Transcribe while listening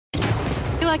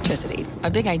Electricity,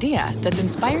 a big idea that's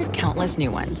inspired countless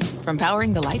new ones. From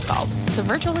powering the light bulb to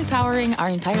virtually powering our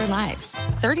entire lives.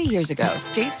 30 years ago,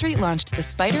 State Street launched the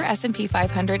SPDR S&P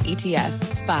 500 ETF,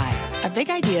 SPY. A big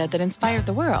idea that inspired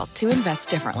the world to invest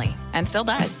differently. And still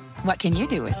does. What can you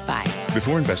do with SPY?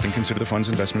 Before investing, consider the fund's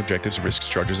investment objectives, risks,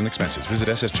 charges, and expenses. Visit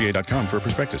ssga.com for a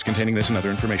prospectus containing this and other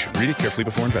information. Read it carefully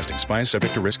before investing. SPY is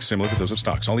subject to risks similar to those of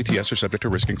stocks. All ETFs are subject to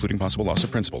risk, including possible loss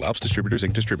of principal. Alps Distributors,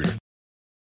 Inc. Distributor.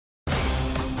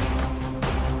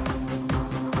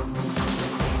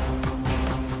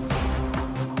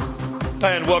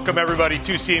 And welcome, everybody,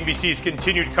 to CNBC's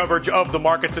continued coverage of the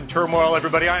markets in turmoil.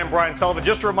 Everybody, I am Brian Sullivan.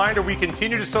 Just a reminder, we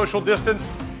continue to social distance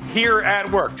here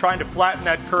at work, trying to flatten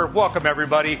that curve. Welcome,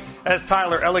 everybody. As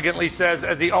Tyler elegantly says,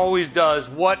 as he always does,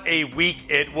 what a week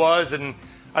it was. And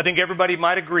I think everybody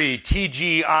might agree,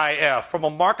 TGIF. From a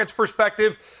markets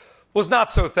perspective, was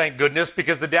not so, thank goodness,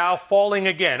 because the Dow falling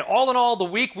again. All in all, the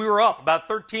week we were up about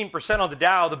 13% on the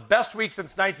Dow, the best week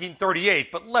since 1938.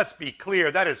 But let's be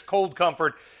clear, that is cold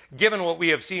comfort. Given what we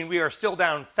have seen, we are still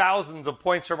down thousands of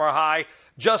points from our high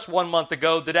just 1 month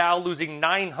ago. The Dow losing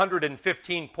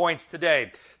 915 points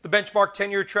today. The benchmark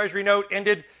 10-year Treasury note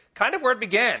ended kind of where it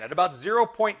began, at about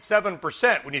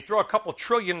 0.7%. When you throw a couple $1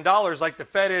 trillion like the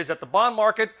Fed is at the bond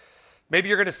market, maybe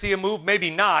you're going to see a move,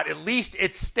 maybe not. At least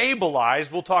it's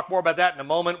stabilized. We'll talk more about that in a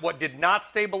moment. What did not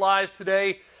stabilize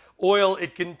today? Oil,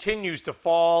 it continues to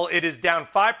fall. It is down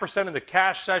 5% in the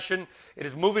cash session. It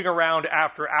is moving around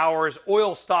after hours.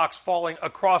 Oil stocks falling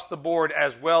across the board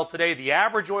as well today. The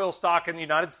average oil stock in the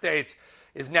United States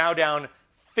is now down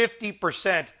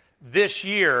 50% this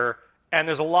year, and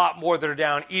there's a lot more that are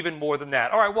down even more than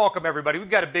that. All right, welcome, everybody. We've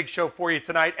got a big show for you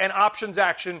tonight, and options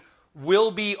action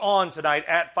will be on tonight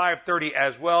at 5:30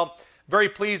 as well. Very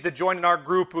pleased that joining our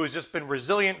group who has just been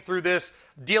resilient through this,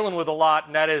 dealing with a lot,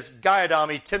 and that is Guy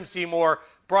Adami, Tim Seymour,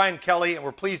 Brian Kelly, and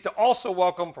we're pleased to also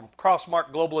welcome from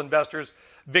Crossmark Global Investors,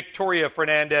 Victoria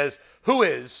Fernandez, who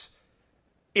is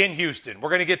in Houston.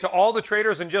 We're going to get to all the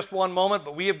traders in just one moment,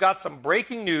 but we have got some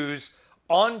breaking news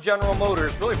on General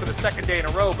Motors, really for the second day in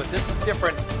a row, but this is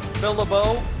different. Phil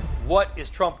LeBeau, what is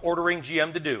Trump ordering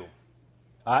GM to do?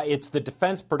 It's the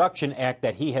Defense Production Act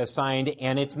that he has signed,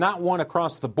 and it's not one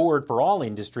across the board for all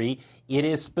industry. It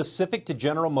is specific to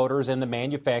General Motors and the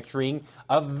manufacturing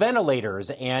of ventilators.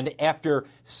 And after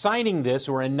signing this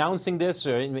or announcing this,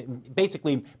 or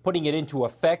basically putting it into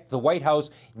effect, the White House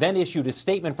then issued a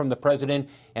statement from the president,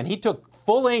 and he took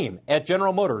full aim at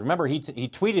General Motors. Remember, he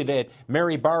tweeted at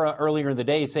Mary Barra earlier in the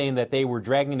day saying that they were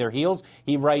dragging their heels.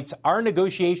 He writes, "Our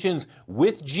negotiations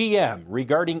with GM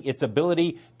regarding its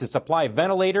ability to supply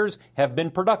ventilators have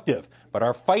been productive, but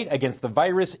our fight against the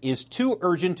virus is too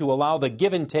urgent to allow the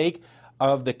give and take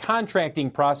of the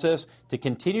contracting process to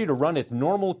continue to run its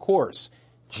normal course.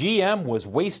 GM was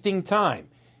wasting time."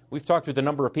 We've talked with a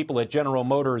number of people at General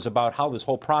Motors about how this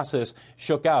whole process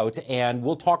shook out, and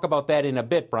we'll talk about that in a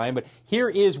bit, Brian. But here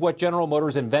is what General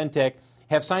Motors and Ventec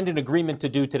have signed an agreement to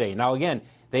do today. Now, again,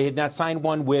 they had not signed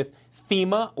one with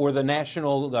FEMA or the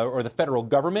national or the federal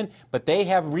government, but they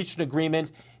have reached an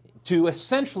agreement to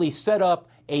essentially set up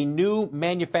a new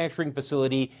manufacturing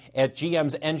facility at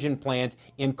GM's engine plant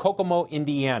in Kokomo,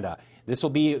 Indiana. This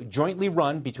will be jointly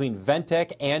run between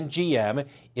Ventec and GM,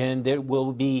 and there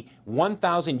will be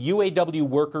 1,000 UAW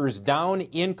workers down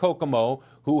in Kokomo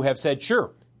who have said,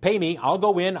 sure, pay me, I'll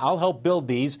go in, I'll help build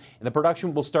these, and the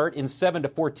production will start in 7 to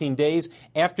 14 days.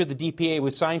 After the DPA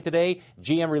was signed today,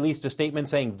 GM released a statement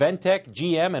saying Ventec,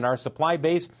 GM, and our supply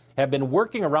base have been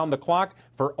working around the clock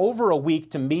for over a week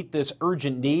to meet this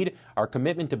urgent need. Our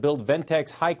commitment to build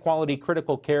Ventec's high-quality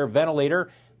critical care ventilator,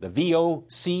 the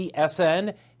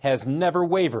VOCSN, has never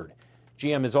wavered.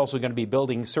 GM is also going to be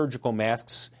building surgical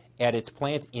masks at its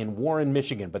plant in Warren,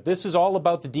 Michigan. But this is all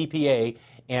about the DPA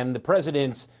and the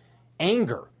president's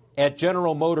anger at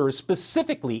General Motors,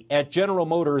 specifically at General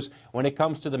Motors when it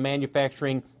comes to the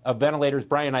manufacturing of ventilators.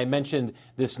 Brian, I mentioned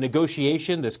this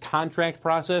negotiation, this contract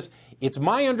process. It's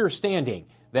my understanding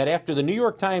that after the New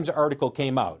York Times article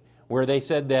came out, where they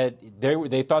said that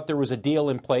they thought there was a deal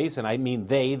in place, and I mean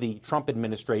they, the Trump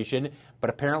administration, but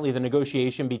apparently the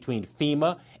negotiation between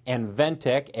FEMA and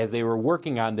Ventec, as they were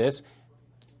working on this,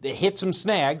 they hit some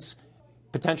snags,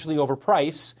 potentially over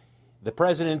price. The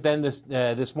president then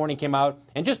this morning came out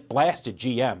and just blasted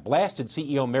GM, blasted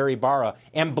CEO Mary Barra,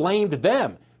 and blamed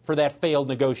them for that failed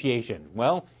negotiation.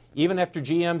 Well, even after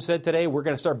GM said today, we're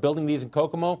going to start building these in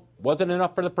Kokomo, wasn't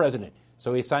enough for the president.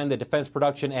 So he signed the Defense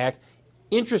Production Act.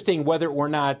 Interesting whether or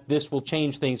not this will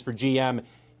change things for GM,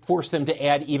 force them to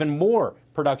add even more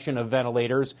production of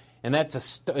ventilators. And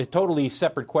that's a totally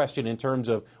separate question in terms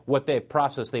of what the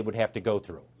process they would have to go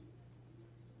through.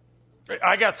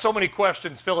 I got so many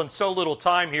questions, Phil, and so little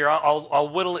time here. I'll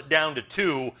whittle it down to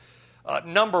two.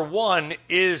 Number one,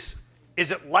 is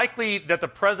it likely that the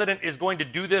president is going to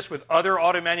do this with other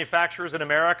auto manufacturers in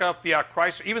America, Fiat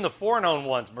Chrysler, even the foreign-owned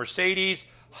ones, Mercedes,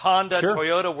 Honda, Sure.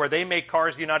 Toyota, where they make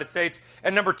cars in the United States?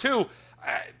 And number two,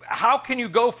 how can you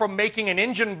go from making an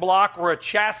engine block or a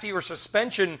chassis or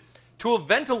suspension to a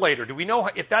ventilator? Do we know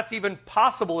if that's even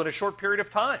possible in a short period of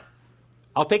time?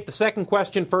 I'll take the second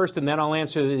question first, and then I'll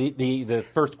answer the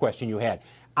first question you had.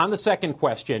 On the second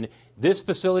question, this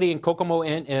facility in Kokomo,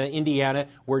 Indiana,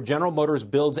 where General Motors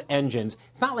builds engines,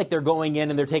 it's not like they're going in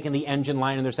and they're taking the engine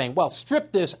line and they're saying, well,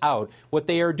 strip this out. What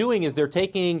they are doing is they're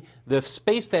taking the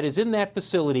space that is in that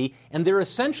facility and they're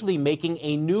essentially making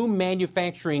a new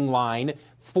manufacturing line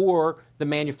for the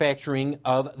manufacturing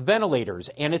of ventilators.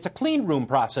 And it's a clean room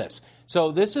process.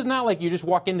 So this is not like you just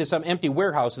walk into some empty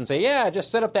warehouse and say, yeah,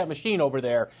 just set up that machine over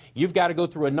there. You've got to go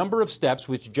through a number of steps,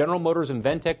 which General Motors and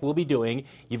Ventec will be doing.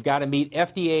 You've got to meet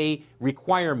FDA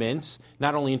requirements,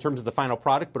 not only in terms of the final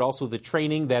product, but also the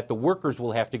training that the workers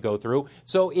will have to go through.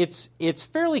 So it's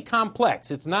fairly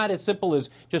complex. It's not as simple as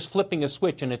just flipping a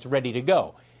switch and it's ready to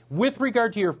go. With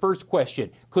regard to your first question,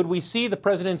 could we see the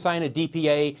president sign a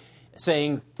DPA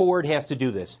saying Ford has to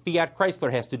do this, Fiat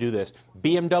Chrysler has to do this,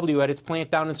 BMW at its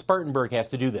plant down in Spartanburg has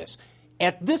to do this?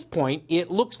 At this point, it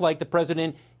looks like the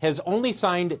president has only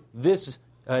signed this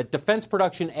Defense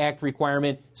Production Act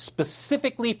requirement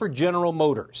specifically for General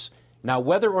Motors. Now,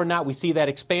 whether or not we see that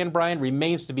expand, Brian,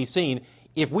 remains to be seen.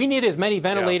 If we need as many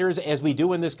ventilators as we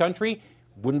do in this country,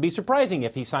 wouldn't be surprising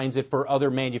if he signs it for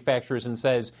other manufacturers and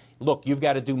says, look, you've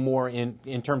got to do more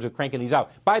in terms of cranking these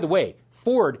out. By the way,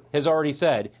 Ford has already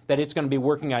said that it's going to be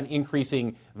working on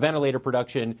increasing ventilator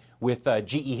production with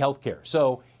GE Healthcare.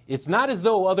 So it's not as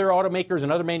though other automakers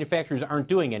and other manufacturers aren't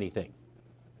doing anything.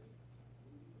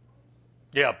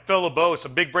 Yeah, Phil LeBeau,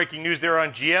 some big breaking news there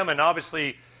on GM, and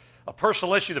obviously a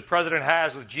personal issue the president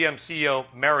has with GM CEO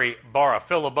Mary Barra.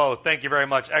 Phil LeBeau, thank you very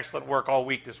much. Excellent work all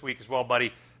week this week as well,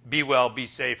 buddy. Be well, be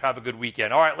safe, have a good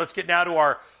weekend. All right, let's get now to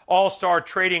our all-star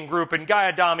trading group. And Guy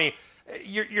Adami,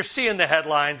 you're seeing the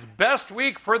headlines. Best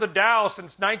week for the Dow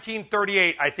since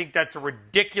 1938. I think that's a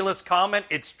ridiculous comment.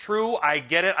 It's true. I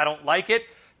get it. I don't like it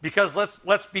because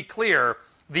let's be clear.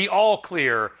 The all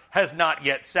clear has not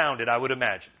yet sounded, I would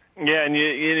imagine. Yeah, and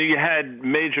you had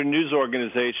major news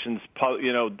organizations,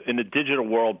 in the digital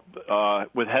world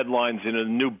with headlines, the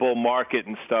new bull market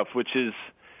and stuff, which is,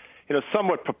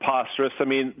 somewhat preposterous. I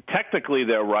mean, technically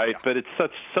they're right, but it's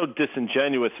so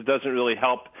disingenuous. It doesn't really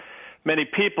help many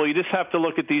people. You just have to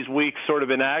look at these weeks sort of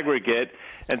in aggregate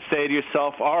and say to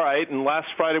yourself, all right, and last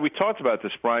Friday we talked about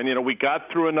this, Brian, we got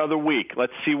through another week.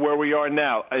 Let's see where we are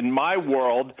now. In my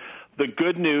world, the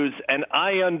good news, and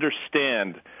I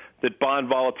understand that bond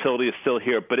volatility is still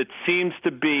here, but it seems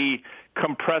to be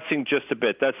compressing just a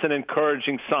bit. That's an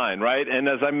encouraging sign, right? And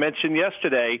as I mentioned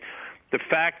yesterday, the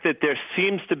fact that there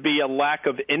seems to be a lack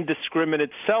of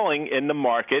indiscriminate selling in the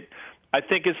market, I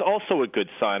think is also a good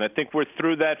sign. I think we're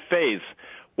through that phase.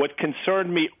 What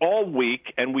concerned me all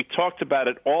week, and we talked about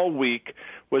it all week,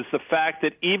 was the fact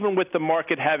that even with the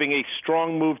market having a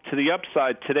strong move to the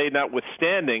upside today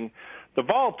notwithstanding, the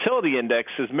volatility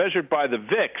index as measured by the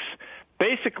VIX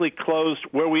basically closed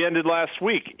where we ended last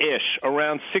week-ish,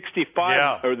 around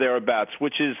 65 or thereabouts,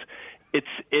 which is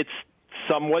it's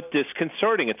somewhat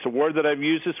disconcerting. It's a word that I've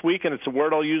used this week, and it's a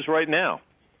word I'll use right now.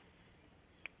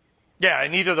 Yeah,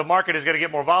 and either the market is going to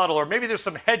get more volatile or maybe there's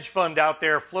some hedge fund out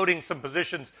there floating some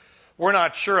positions we're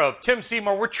not sure of. Tim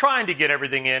Seymour, we're trying to get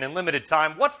everything in limited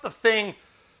time. What's the thing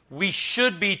we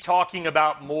should be talking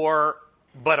about more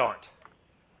but aren't?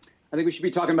 I think we should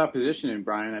be talking about positioning,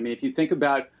 Brian. I mean, if you think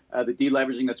about the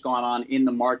deleveraging that's gone on in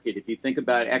the market, if you think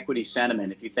about equity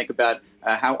sentiment, if you think about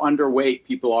how underweight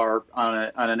people are on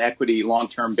an equity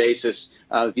long-term basis,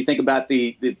 if you think about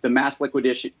the mass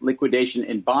liquidation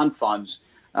in bond funds,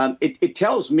 it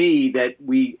tells me that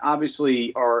we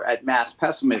obviously are at mass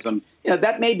pessimism.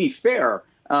 That may be fair,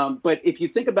 but if you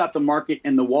think about the market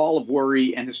and the wall of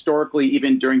worry, and historically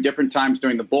even during different times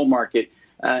during the bull market,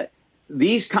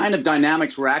 these kind of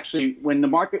dynamics were actually, when the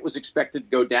market was expected to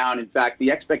go down, in fact, the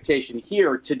expectation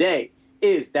here today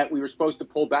is that we were supposed to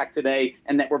pull back today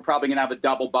and that we're probably going to have a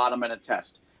double bottom and a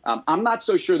test. I'm not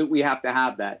so sure that we have to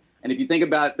have that. And if you think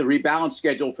about the rebalance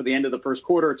schedule for the end of the first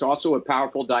quarter, it's also a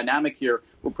powerful dynamic here.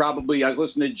 We're probably, I was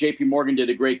listening to JP Morgan did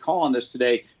a great call on this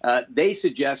today. They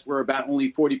suggest we're about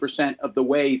only 40% of the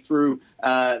way through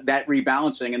that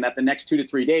rebalancing, and that the next 2 to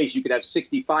 3 days you could have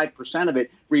 65% of it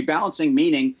rebalancing,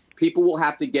 meaning people will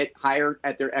have to get higher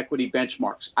at their equity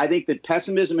benchmarks. I think that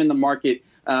pessimism in the market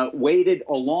weighted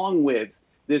along with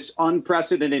this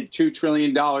unprecedented $2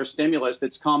 trillion stimulus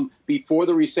that's come before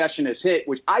the recession has hit,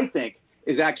 which I think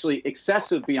is actually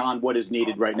excessive beyond what is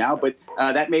needed right now, but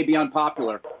that may be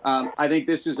unpopular. I think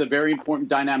this is a very important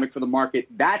dynamic for the market.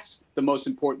 That's the most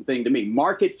important thing to me.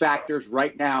 Market factors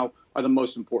right now are the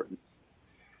most important.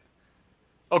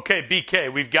 Okay,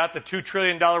 BK, we've got the $2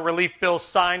 trillion relief bill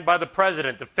signed by the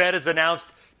president. The Fed has announced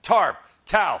TARP,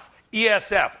 TALF,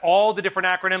 ESF, all the different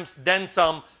acronyms, then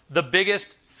some, the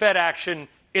biggest Fed action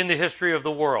in the history of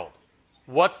the world.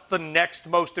 What's the next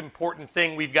most important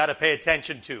thing we've got to pay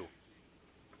attention to?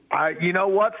 You know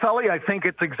what, Sully? I think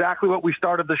it's exactly what we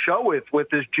started the show with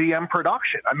this GM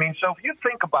production. I mean, so if you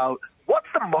think about what's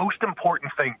the most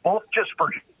important thing, both just for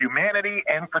humanity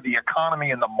and for the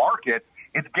economy and the market,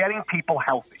 it's getting people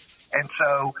healthy. And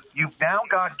so you've now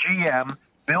got GM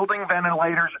building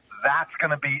ventilators. That's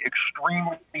going to be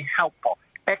extremely helpful,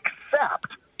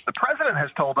 except the president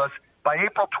has told us by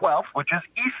April 12th, which is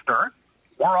Easter,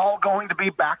 we're all going to be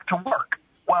back to work.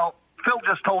 Well, Phil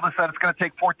just told us that it's going to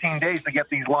take 14 days to get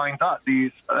these lines up.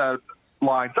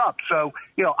 So,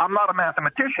 you know, I'm not a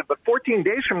mathematician, but 14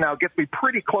 days from now gets me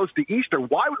pretty close to Easter.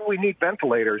 Why would we need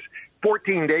ventilators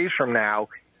 14 days from now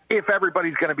if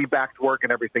everybody's going to be back to work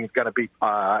and everything's going to be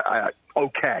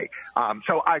okay?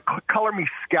 So I color me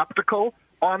skeptical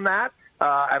on that.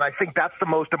 And I think that's the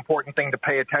most important thing to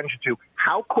pay attention to.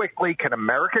 How quickly can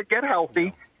America get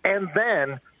healthy? And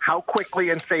then how quickly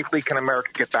and safely can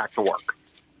America get back to work?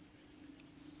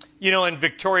 You know, and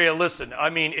Victoria, listen,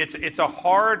 I mean, it's a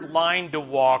hard line to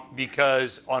walk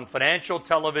because on financial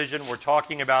television, we're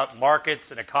talking about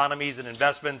markets and economies and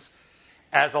investments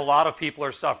as a lot of people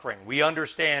are suffering. We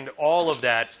understand all of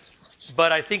that.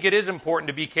 But I think it is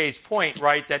important to BK's point,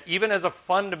 right, that even as a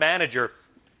fund manager,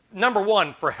 number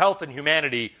one, for health and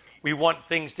humanity, we want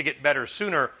things to get better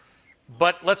sooner.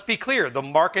 But let's be clear, the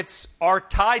markets are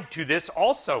tied to this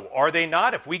also, are they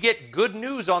not? If we get good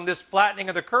news on this flattening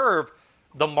of the curve,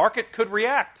 the market could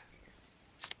react.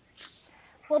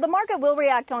 Well, the market will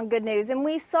react on good news, and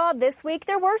we saw this week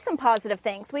there were some positive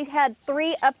things. We had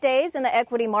 3 up days in the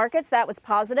equity markets. That was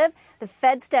positive. The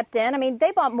Fed stepped in. I mean,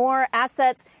 they bought more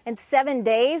assets in 7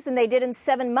 days than they did in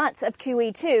 7 months of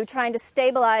QE2, trying to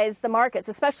stabilize the markets,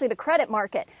 especially the credit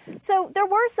market. So there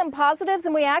were some positives,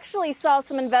 and we actually saw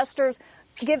some investors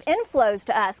give inflows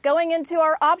to us going into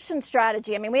our option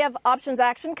strategy. I mean, we have options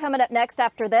action coming up next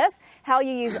after this, how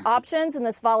you use options in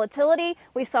this volatility.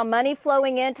 We saw money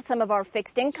flowing into some of our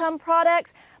fixed income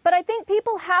products. But I think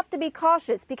people have to be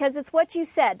cautious because it's what you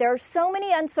said. There are so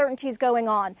many uncertainties going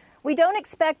on. We don't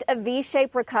expect a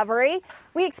V-shaped recovery.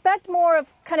 We expect more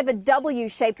of kind of a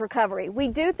W-shaped recovery. We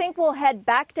do think we'll head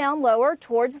back down lower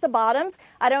towards the bottoms.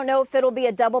 I don't know if it'll be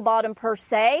a double bottom per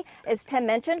se, as Tim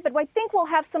mentioned, but I think we'll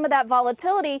have some of that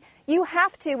volatility. You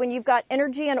have to when you've got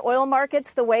energy and oil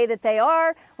markets the way that they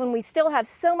are, when we still have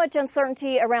so much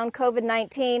uncertainty around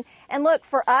COVID-19. And look,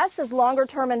 for us as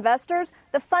longer-term investors,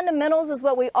 the fundamentals is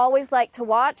what we always like to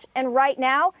watch. And right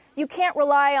now, you can't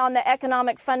rely on the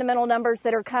economic fundamental numbers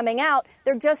that are coming out.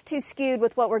 They're just too skewed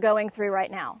with what we're going through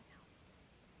right now.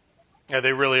 Yeah,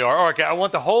 they really are. Okay, I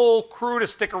want the whole crew to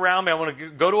stick around. I want to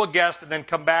go to a guest and then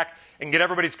come back and get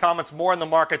everybody's comments more on the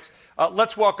markets.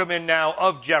 Let's welcome in now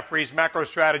of Jefferies, macro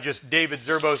strategist David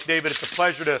Zerbos. David, it's a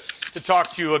pleasure to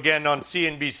talk to you again on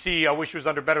CNBC. I wish it was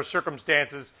under better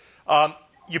circumstances.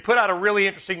 You put out a really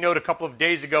interesting note a couple of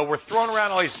days ago. We're throwing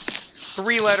around all these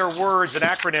 3-letter words and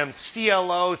acronyms,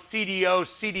 CLO, CDO,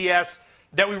 CDS,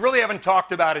 that we really haven't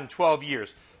talked about in 12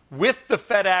 years. With the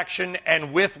Fed action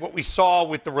and with what we saw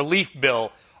with the relief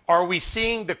bill, are we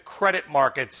seeing the credit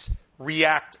markets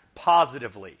react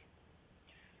positively?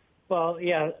 Well,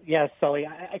 yes, Sully.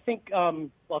 I think, well,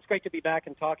 it's great to be back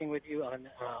and talking with you on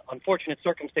unfortunate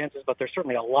circumstances, but there's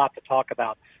certainly a lot to talk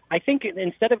about. I think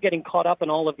instead of getting caught up in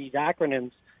all of these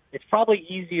acronyms, it's probably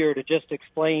easier to just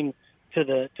explain to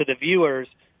the viewers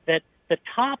that the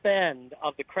top end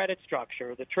of the credit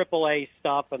structure, the AAA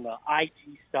stuff and the IG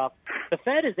stuff, the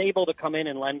Fed is able to come in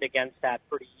and lend against that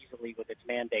pretty easily with its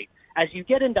mandate. As you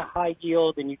get into high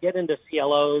yield and you get into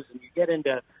CLOs and you get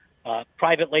into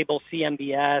private label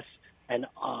CMBS and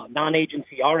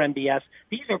non-agency RMBS,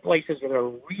 these are places that are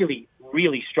really,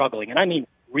 really struggling. And I mean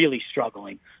really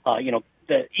struggling.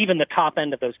 Even the top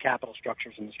end of those capital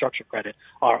structures and the structured credit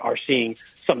are seeing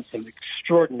some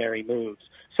extraordinary moves.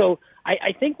 So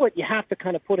I think what you have to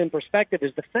kind of put in perspective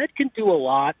is the Fed can do a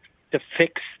lot to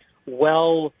fix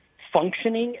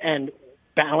well-functioning and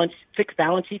fix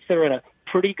balance sheets that are in a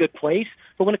pretty good place.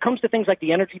 But when it comes to things like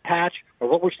the energy patch or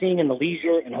what we're seeing in the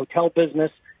leisure and hotel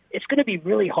business, it's going to be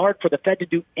really hard for the Fed to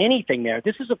do anything there.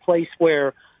 This is a place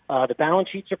where the balance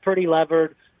sheets are pretty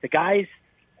levered. The guys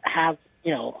have a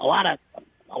lot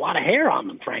of hair on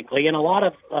them, frankly, and a lot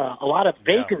of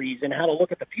vagaries in how to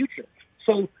look at the future.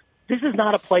 So this is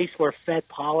not a place where Fed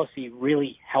policy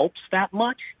really helps that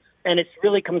much. And it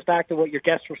really comes back to what your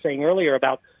guests were saying earlier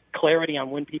about clarity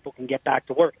on when people can get back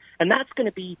to work. And that's going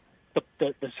to be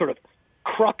the sort of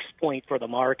crux point for the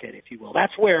market, if you will.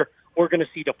 That's where we're going to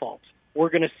see defaults. We're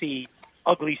going to see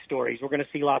ugly stories. We're going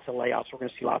to see lots of layoffs. We're going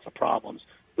to see lots of problems.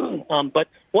 But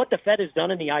what the Fed has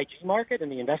done in the IG market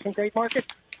and the investment grade market,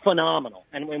 phenomenal.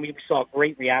 And when we saw a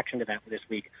great reaction to that this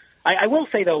week. I will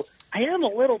say, though, I am a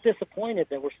little disappointed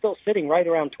that we're still sitting right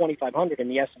around 2,500 in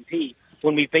the S&P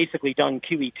when we've basically done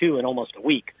QE2 in almost a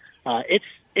week.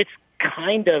 It's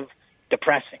kind of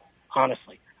depressing,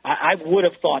 honestly. I would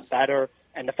have thought better,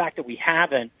 and the fact that we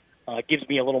haven't gives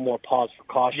me a little more pause for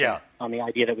caution on the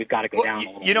idea that we've got to go down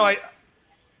a little more.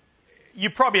 You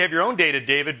probably have your own data,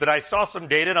 David, but I saw some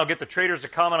data, and I'll get the traders to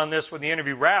comment on this when the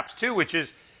interview wraps, too, which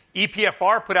is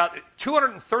EPFR put out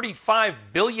 $235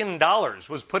 billion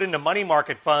was put into money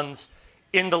market funds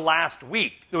in the last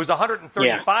week. There was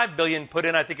 $135 billion put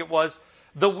in, I think it was,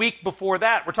 the week before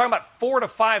that. We're talking about $400 to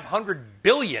 $500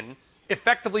 billion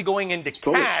effectively going into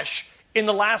cash in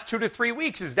the last 2 to 3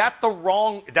 weeks. Is that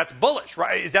that's bullish,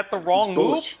 right? Is that the wrong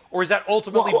move, or is that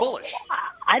ultimately bullish?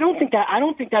 I don't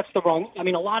think that's the wrong. I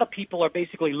mean, a lot of people are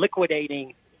basically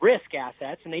liquidating risk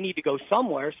assets, and they need to go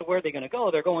somewhere. So where are they going to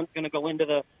go? They're going to go into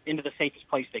the safest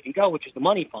place they can go, which is the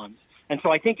money funds. And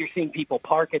so I think you're seeing people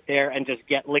park it there and just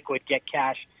get liquid, get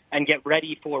cash, and get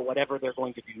ready for whatever they're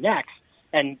going to do next.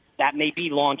 And that may be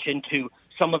launch into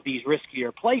some of these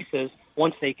riskier places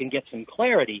once they can get some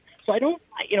clarity. So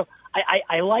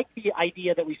I like the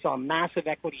idea that we saw massive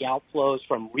equity outflows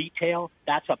from retail.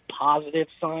 That's a positive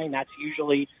sign. That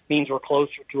usually means we're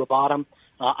closer to a bottom.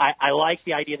 I like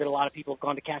the idea that a lot of people have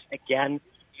gone to cash again,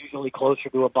 usually closer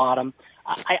to a bottom.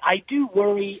 I do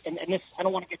worry, and this, I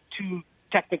don't want to get too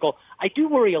technical. I do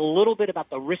worry a little bit about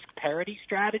the risk parity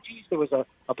strategies. There was a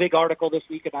big article this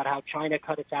week about how China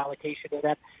cut its allocation to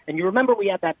that. And you remember we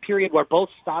had that period where both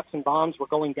stocks and bonds were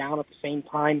going down at the same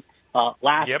time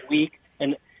last week.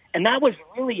 And that was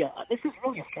really this is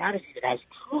really a strategy that has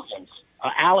trillions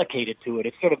allocated to it.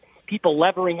 It's sort of people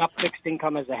levering up fixed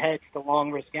income as a hedge to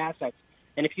long risk assets.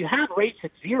 And if you have rates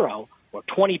at 0 or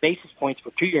 20 basis points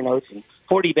for 2-year notes and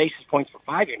 40 basis points for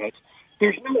 5-year notes,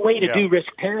 there's no way to do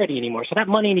risk parity anymore. So that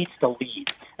money needs to leave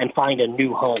and find a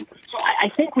new home. So I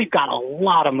think we've got a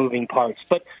lot of moving parts.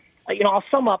 But, I'll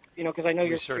sum up, because I know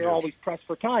you're always pressed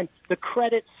for time. The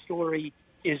credit story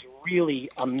is really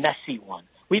a messy one.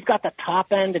 We've got the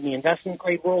top end in the investment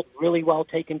grade world really well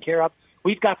taken care of.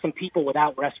 We've got some people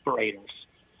without respirators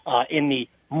in the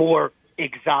more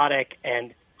exotic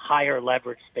and higher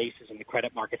leverage spaces in the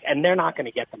credit markets, and they're not going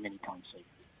to get them anytime soon.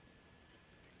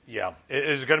 Yeah,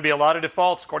 there's going to be a lot of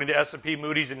defaults, according to S&P,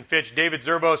 Moody's, and Fitch. David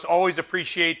Zervos, always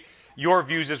appreciate your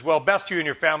views as well. Best to you and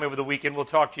your family over the weekend. We'll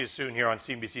talk to you soon here on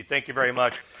CNBC. Thank you very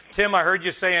much. Tim, I heard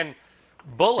you saying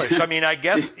bullish. I mean, I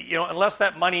guess, unless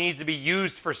that money needs to be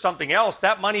used for something else,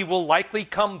 that money will likely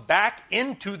come back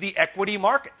into the equity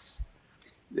markets.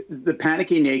 The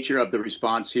panicky nature of the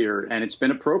response here, and it's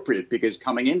been appropriate because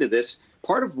coming into this,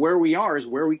 part of where we are is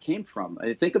where we came from.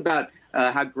 I think about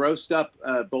how grossed up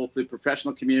both the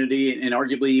professional community and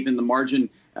arguably even the margin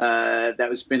that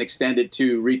has been extended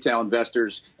to retail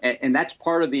investors. And that's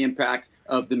part of the impact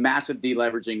of the massive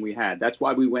deleveraging we had. That's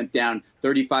why we went down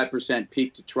 35%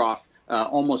 peak to trough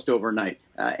almost overnight.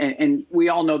 And we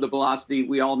all know the velocity.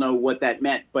 We all know what that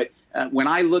meant. But when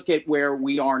I look at where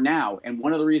we are now, and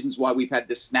one of the reasons why we've had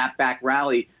this snapback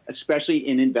rally, especially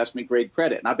in investment grade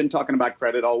credit, and I've been talking about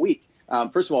credit all week.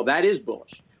 First of all, that is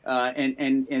bullish. And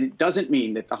it doesn't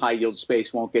mean that the high yield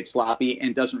space won't get sloppy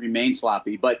and doesn't remain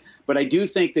sloppy. But I do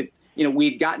think that,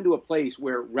 we've gotten to a place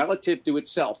where relative to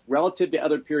itself, relative to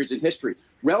other periods in history,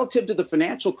 relative to the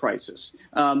financial crisis,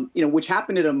 which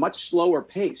happened at a much slower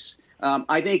pace,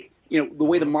 I think, the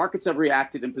way the markets have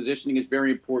reacted and positioning is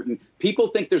very important. People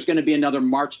think there's going to be another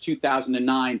March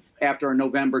 2009 after a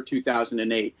November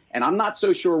 2008. And I'm not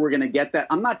so sure we're going to get that.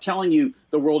 I'm not telling you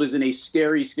the world is in a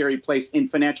scary, scary place in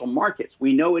financial markets.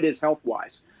 We know it is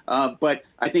health-wise. But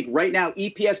I think right now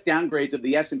EPS downgrades of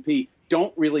the S&P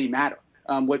don't really matter.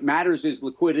 What matters is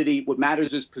liquidity. What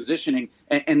matters is positioning.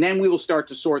 And then we will start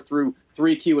to sort through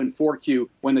 3Q and 4Q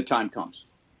when the time comes.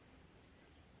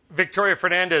 Victoria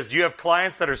Fernandez, do you have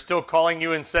clients that are still calling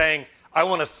you and saying, I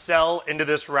want to sell into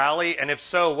this rally? And if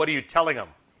so, what are you telling them?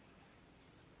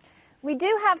 We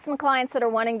do have some clients that are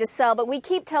wanting to sell, but we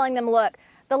keep telling them, look,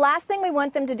 the last thing we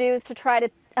want them to do is to try to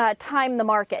time the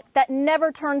market. That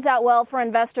never turns out well for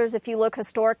investors if you look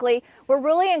historically. We're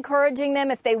really encouraging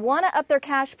them, if they want to up their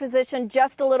cash position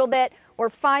just a little bit, we're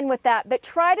fine with that. But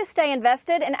try to stay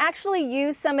invested and actually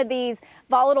use some of these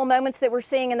volatile moments that we're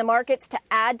seeing in the markets to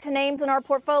add to names in our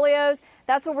portfolios.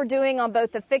 That's what we're doing on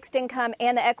both the fixed income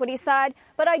and the equity side.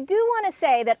 But I do want to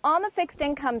say that on the fixed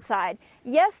income side,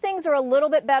 yes, things are a little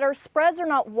bit better. Spreads are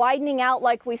not widening out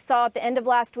like we saw at the end of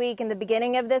last week and the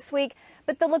beginning of this week.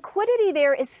 But the liquidity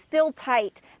there is still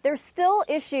tight. There's still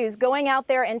issues going out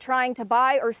there and trying to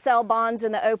buy or sell bonds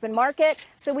in the open market.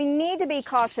 So we need to be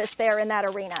cautious there in that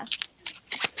arena.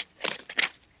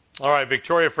 All right,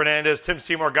 Victoria Fernandez, Tim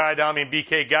Seymour, Guy Adami, and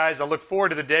BK. Guys, I look forward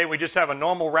to the day we just have a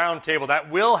normal roundtable.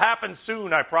 That will happen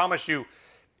soon, I promise you.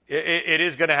 It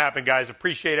is going to happen, guys.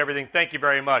 Appreciate everything. Thank you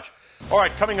very much. All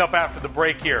right, coming up after the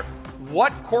break here,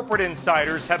 what corporate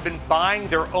insiders have been buying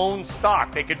their own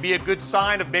stock? They could be a good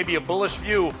sign of maybe a bullish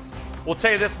view. We'll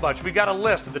tell you this much. We got a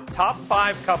list of the top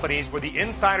 5 companies where the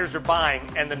insiders are buying,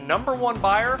 and the number one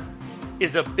buyer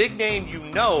is a big name you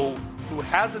know who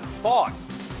hasn't bought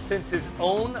since his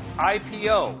own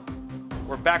IPO.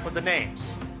 We're back with the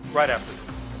names right after this.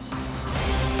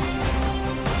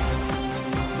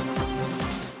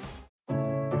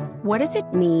 What does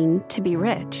it mean to be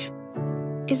rich?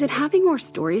 Is it having more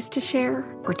stories to share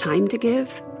or time to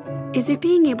give? Is it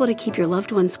being able to keep your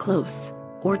loved ones close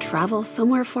or travel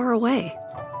somewhere far away?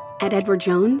 At Edward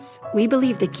Jones, we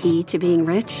believe the key to being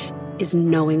rich is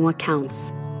knowing what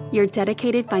counts. Your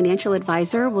dedicated financial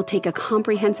advisor will take a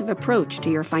comprehensive approach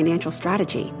to your financial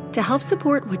strategy to help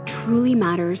support what truly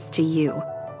matters to you.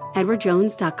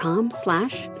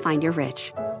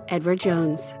 EdwardJones.com/findyourrich. Edward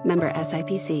Jones, member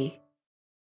SIPC.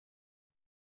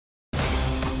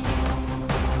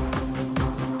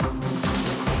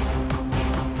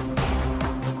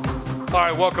 All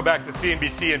right, welcome back to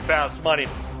CNBC and Fast Money.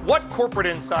 What corporate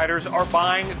insiders are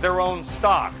buying their own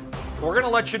stock? We're going to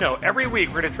let you know. Every week,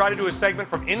 we're going to try to do a segment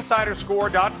from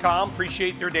InsiderScore.com,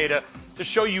 appreciate their data, to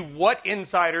show you what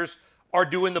insiders are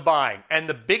doing the buying. And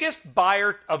the biggest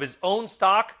buyer of his own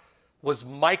stock was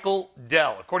Michael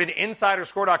Dell. According to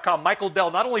InsiderScore.com, Michael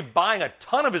Dell not only buying a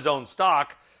ton of his own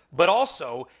stock, but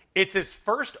also it's his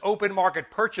first open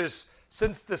market purchase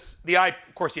since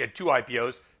of course, he had 2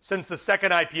 IPOs, since the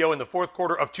second IPO in the fourth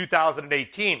quarter of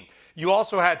 2018. You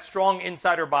also had strong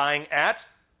insider buying at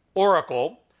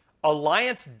Oracle,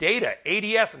 Alliance Data,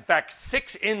 ADS. In fact,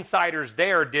 6 insiders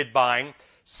there did buying.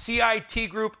 CIT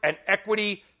Group and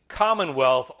Equity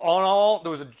Commonwealth.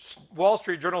 There was a Wall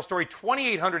Street Journal story.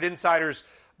 2,800 insiders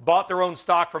bought their own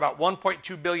stock for about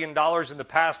 $1.2 billion in the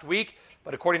past week.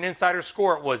 But according to Insider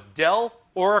Score, it was Dell,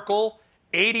 Oracle,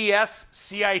 ADS,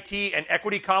 CIT, and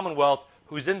Equity Commonwealth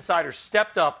whose insiders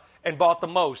stepped up and bought the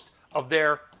most of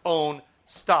their own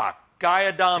stock. Guy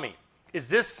Adami, is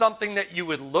this something that you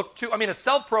would look to? I mean, a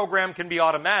sell program can be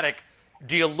automatic.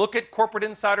 Do you look at corporate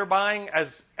insider buying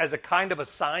as a kind of a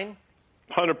sign?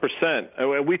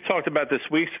 100%. We talked about this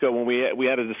weeks ago when we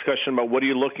had a discussion about what are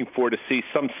you looking for to see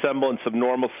some semblance of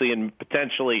normalcy and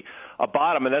potentially a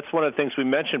bottom. And that's one of the things we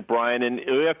mentioned, Brian. And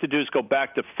all we have to do is go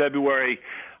back to February.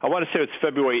 I want to say it's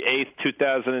February 8th,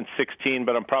 2016,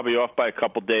 but I'm probably off by a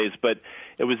couple days. But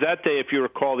it was that day, if you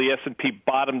recall, the S&P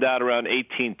bottomed out around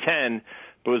 1810.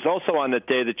 But it was also on that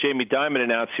day that Jamie Dimon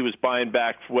announced he was buying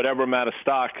back whatever amount of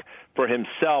stock for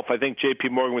himself. I think J.P.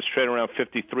 Morgan was trading around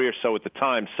 53 or so at the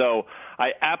time. So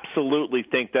I absolutely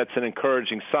think that's an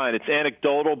encouraging sign. It's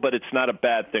anecdotal, but it's not a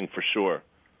bad thing for sure.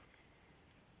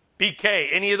 BK,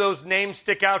 any of those names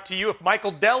stick out to you? If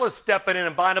Michael Dell is stepping in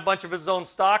and buying a bunch of his own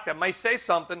stock, that might say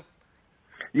something.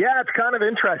 Yeah, it's kind of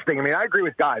interesting. I mean, I agree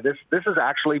with Guy. This is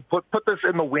actually put this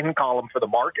in the win column for the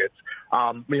markets.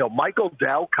 Michael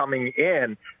Dell coming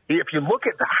in, if you look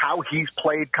at how he's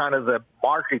played kind of the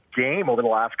market game over the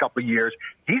last couple of years,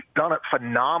 he's done it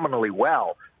phenomenally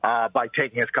well by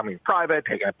taking his company private,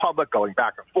 taking it public, going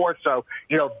back and forth. So,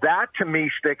 that to me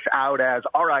sticks out as,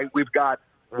 all right, we've got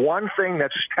one thing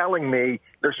that's telling me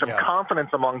there's some confidence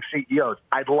among CEOs.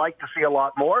 I'd like to see a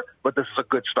lot more, but this is a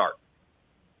good start.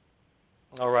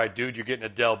 All right, dude, you're getting a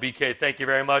Dell. BK, thank you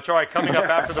very much. All right, coming up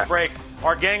after the break,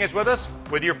 our gang is with us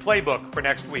with your playbook for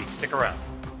next week. Stick around.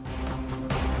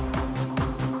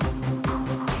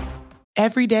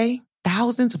 Every day,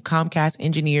 thousands of Comcast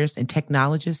engineers and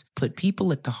technologists put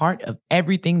people at the heart of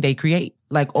everything they create.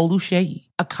 Like Oluseyi,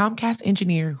 a Comcast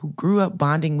engineer who grew up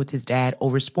bonding with his dad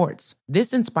over sports.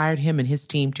 This inspired him and his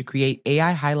team to create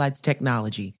AI Highlights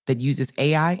technology that uses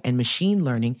AI and machine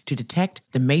learning to detect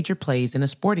the major plays in a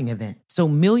sporting event. So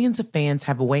millions of fans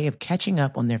have a way of catching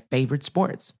up on their favorite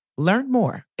sports. Learn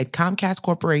more at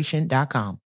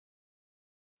ComcastCorporation.com.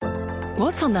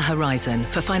 What's on the horizon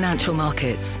for financial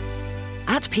markets?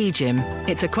 At PGIM,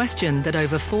 it's a question that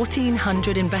over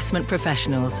 1,400 investment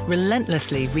professionals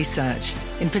relentlessly research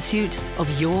in pursuit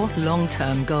of your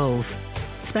long-term goals.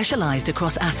 Specialized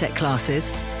across asset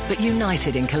classes, but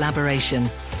united in collaboration,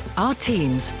 our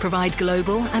teams provide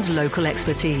global and local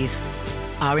expertise.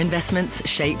 Our investments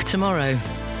shape tomorrow,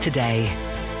 today.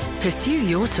 Pursue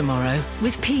your tomorrow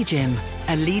with PGIM,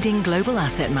 a leading global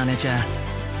asset manager.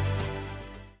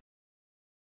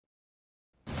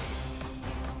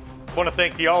 I want to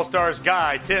thank the All-Stars,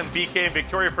 Guy, Tim, BK, and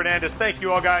Victoria Fernandez. Thank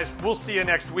you all, guys. We'll see you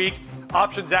next week.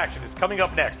 Options Action is coming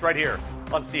up next right here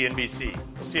on CNBC.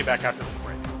 We'll see you back after this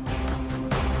break.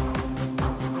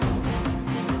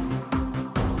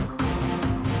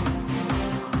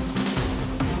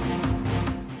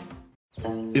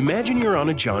 Imagine you're on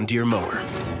a John Deere mower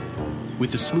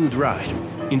with a smooth ride,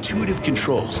 intuitive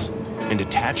controls, and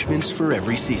attachments for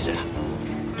every season.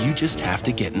 You just have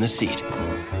to get in the seat.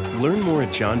 Learn more at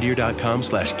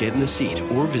johndeere.com/get-in-the-seat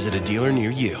or visit a dealer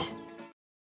near you.